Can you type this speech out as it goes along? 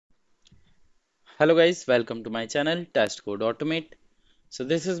Hello guys, welcome to my channel Test Code Automate. So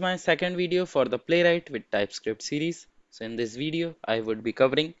this is my second video for the Playwright with TypeScript series. So in this video, I would be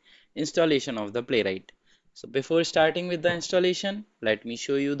covering installation of the Playwright. So before starting with the installation, let me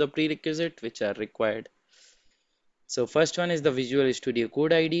show you the prerequisite which are required. So first one is the Visual Studio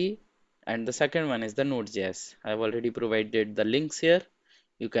Code IDE and the second one is the Node.js. I have already provided the links here.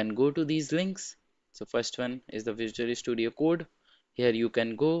 You can go to these links. So first one is the Visual Studio Code. Here you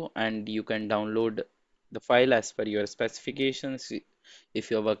can go and you can download the file as per your specifications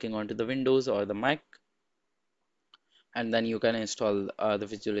if you're working onto the Windows or the Mac, and then you can install the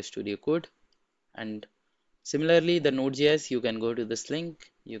Visual Studio Code. And similarly, the Node.js, you can go to this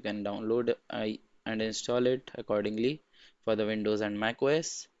link, you can download and install it accordingly for the Windows and Mac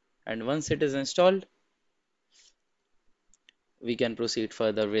OS. And once it is installed, we can proceed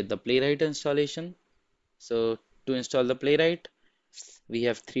further with the Playwright installation. So to install the Playwright, we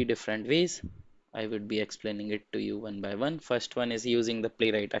have three different ways. I would be explaining it to you one by one. First one is using the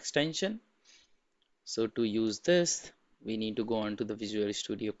Playwright extension. So to use this, we need to go on to the Visual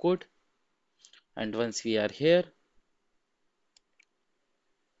Studio Code. And once we are here,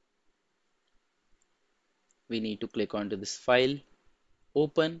 we need to click onto this file,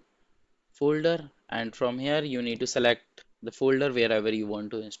 open, folder, and from here you need to select the folder wherever you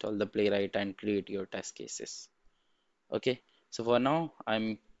want to install the Playwright and create your test cases. Okay, so for now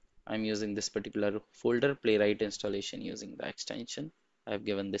I'm using this particular folder, Playwright installation, using the extension. I've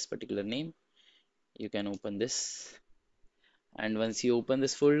given this particular name. You can open this, and once you open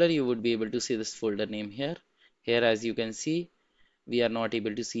this folder, you would be able to see this folder name here. Here, as you can see, we are not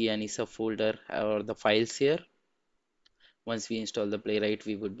able to see any subfolder or the files here. Once we install the Playwright,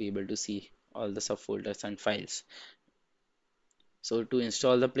 we would be able to see all the subfolders and files. So to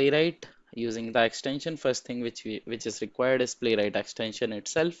install the Playwright using the extension, first thing which is required is Playwright extension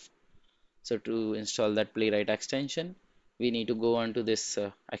itself. So to install that Playwright extension, we need to go on to this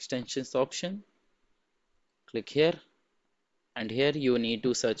extensions option, click here, and here you need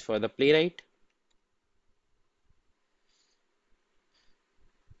to search for the Playwright.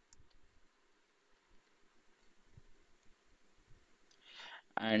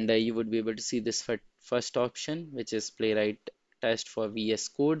 And you would be able to see this first option, which is Playwright test for VS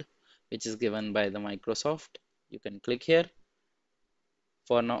Code, which is given by the Microsoft. You can click here.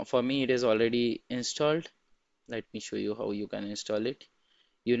 For now, for me, it is already installed. Let me show you how you can install it.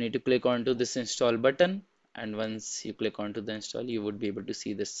 You need to click onto this install button, and once you click onto the install, you would be able to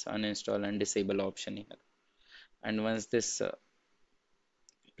see this uninstall and disable option here. And once this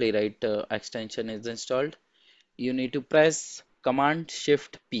Playwright extension is installed, you need to press Command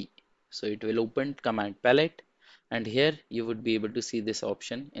Shift P. So it will open command palette, and here you would be able to see this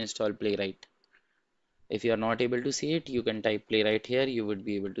option, install Playwright. If you are not able to see it, you can type Playwright here. You would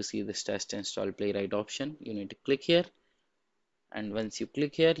be able to see this test install Playwright option. You need to click here, and once you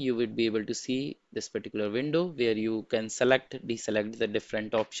click here, you would be able to see this particular window where you can deselect the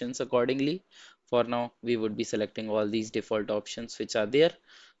different options accordingly. For now, we would be selecting all these default options which are there.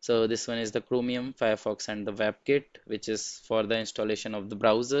 So this one is the Chromium, Firefox, and the WebKit, which is for the installation of the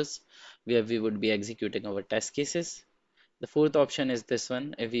browsers where we would be executing our test cases. The fourth option is this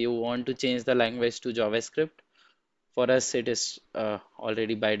one. If you want to change the language to JavaScript, for us it is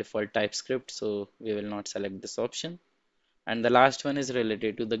already by default TypeScript, so we will not select this option. And the last one is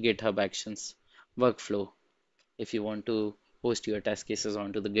related to the GitHub Actions workflow, if you want to host your test cases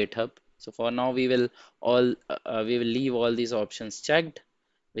onto the GitHub. So for now, we will leave all these options checked,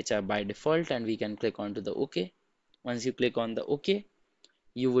 which are by default, and we can click onto the OK. Once you click on the OK,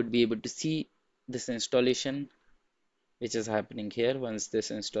 you would be able to see this installation which is happening here. Once this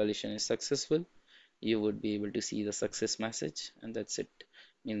installation is successful, you would be able to see the success message, and that's it.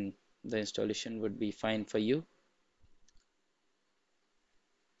 The installation would be fine for you.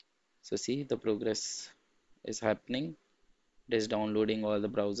 So see, the progress is happening. It is downloading all the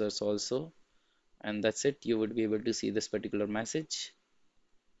browsers also, and that's it. You would be able to see this particular message.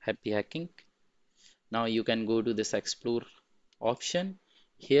 Happy hacking. Now you can go to this explore option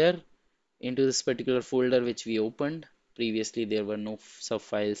here into this particular folder which we opened. Previously there were no sub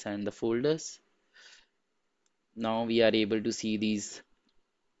files and the folders. Now we are able to see these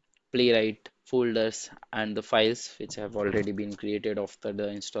Playwright folders and the files which have already been created after the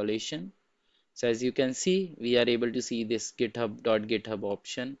installation. So as you can see, we are able to see this github.github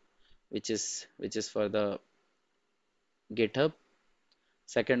option, which is for the GitHub.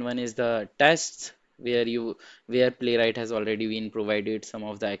 Second one is the tests, where Playwright has already been provided some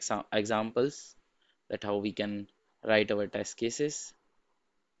of the examples that how we can write our test cases.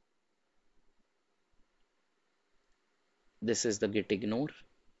 This is the git ignore.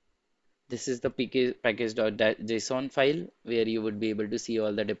 This is the package.json file where you would be able to see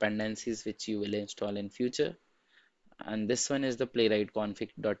all the dependencies which you will install in future. And this one is the playwright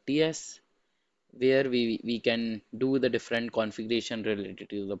config.ts where we can do the different configuration related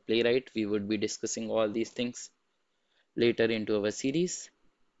to the playwright. We would be discussing all these things later into our series.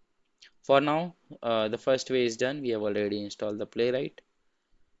 For now, the first way is done. We have already installed the playwright.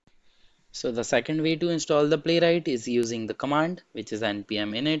 So the second way to install the playwright is using the command which is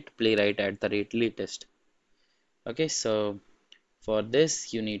npm init playwright @latest. Okay, so for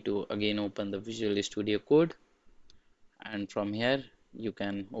this you need to again open the Visual Studio Code, and from here you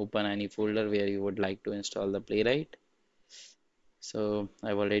can open any folder where you would like to install the playwright. So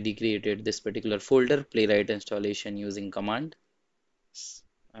I've already created this particular folder, playwright installation using command.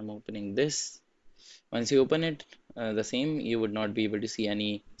 I'm opening this. Once you open it, the same, you would not be able to see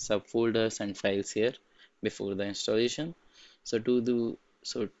any subfolders and files here before the installation. So to do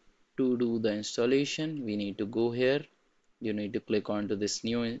the installation, we need to go here. You need to click onto this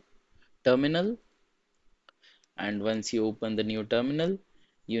new terminal, and once you open the new terminal,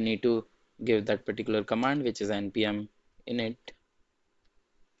 you need to give that particular command which is npm init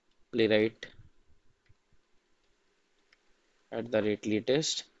playwright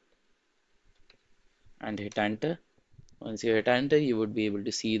 @latest and hit enter. Once you hit enter, you would be able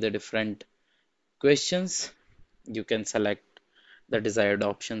to see the different questions. You can select the desired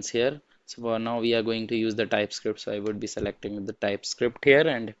options here. So for now we are going to use the TypeScript, so I would be selecting the TypeScript here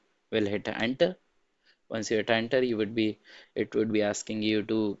and will hit enter. Once you hit enter, it would be asking you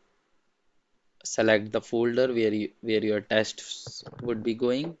to select the folder where your tests would be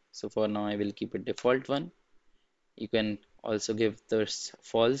going. So for now I will keep it default one. You can also give this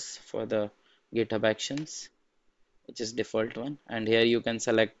false for the GitHub Actions, which is default one, and here you can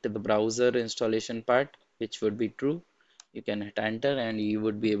select the browser installation part, which would be true. You can hit enter and you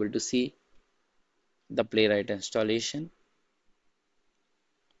would be able to see the playwright installation.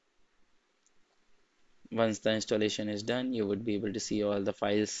 Once the installation is done, you would be able to see all the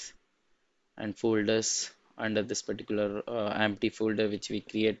files and folders under this particular empty folder which we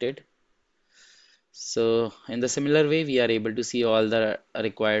created. So in the similar way, we are able to see all the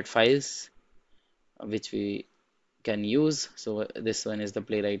required files which we can use. So this one is the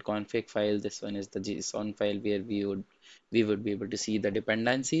playwright config file, this one is the JSON file where we would be able to see the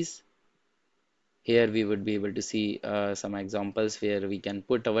dependencies. Here we would be able to see some examples where we can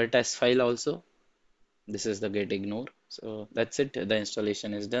put our test file also. This is the get ignore. So that's it, the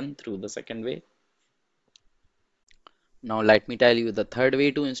installation is done through the second way. Now let me tell you the third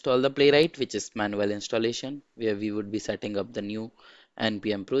way to install the playwright, which is manual installation, where we would be setting up the new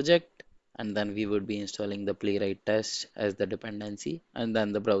npm project, and then we would be installing the playwright test as the dependency, and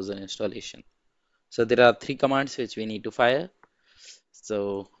then the browser installation. So there are three commands which we need to fire.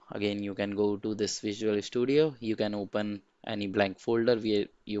 So again, you can go to this Visual Studio, you can open any blank folder where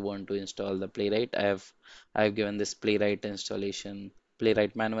you want to install the playwright. I have given this playwright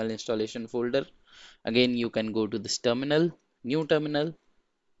manual installation folder. Again, you can go to this terminal, new terminal,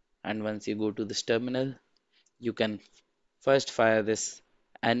 and once you go to this terminal, you can first fire this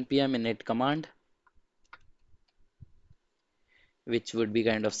npm init command, which would be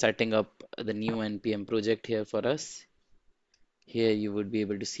kind of setting up the new npm project here for us. Here you would be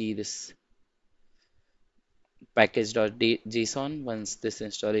able to see this package.json. Once this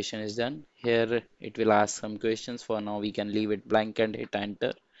installation is done, here it will ask some questions. For now we can leave it blank and hit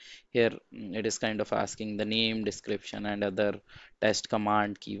enter. Here it is kind of asking the name, description, and other test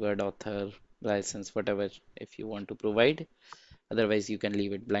command, keyword, author, license, whatever if you want to provide. Otherwise you can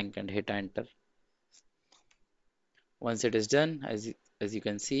leave it blank and hit enter. Once it is done, as you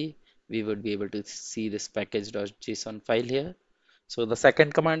can see, we would be able to see this package.json file here. So the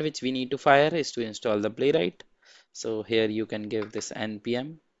second command which we need to fire is to install the playwright. So here you can give this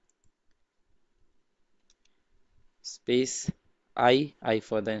npm space I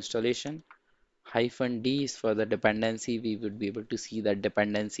for the installation, -d is for the dependency. We would be able to see that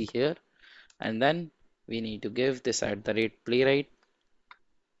dependency here, and then we need to give this @playwright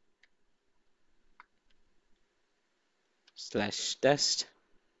 /test.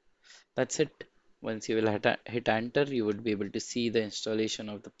 That's it. Once you will hit enter, you would be able to see the installation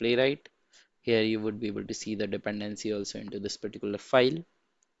of the playwright. Here you would be able to see the dependency also into this particular file.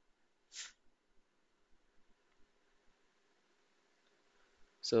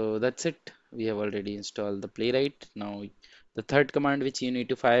 So that's it. We have already installed the playwright. Now the third command which you need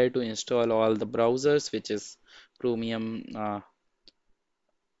to fire to install all the browsers, which is Chromium,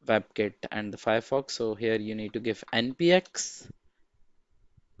 WebKit, and the Firefox. So here you need to give npx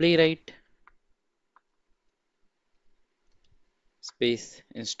playwright space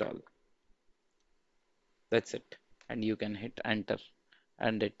install. That's it. And you can hit enter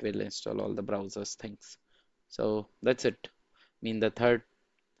and it will install all the browsers things. So that's it. Mean the third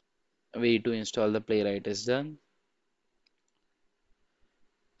way to install the Playwright is done.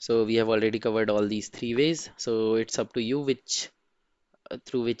 So we have already covered all these three ways. So it's up to you which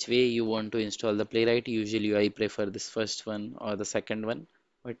through which way you want to install the Playwright. Usually I prefer this first one or the second one,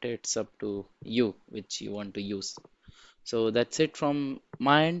 but it's up to you which you want to use. So that's it from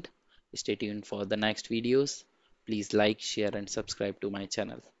my end. Stay tuned for the next videos. Please like, share and subscribe to my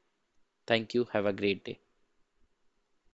channel. Thank you. Have a great day.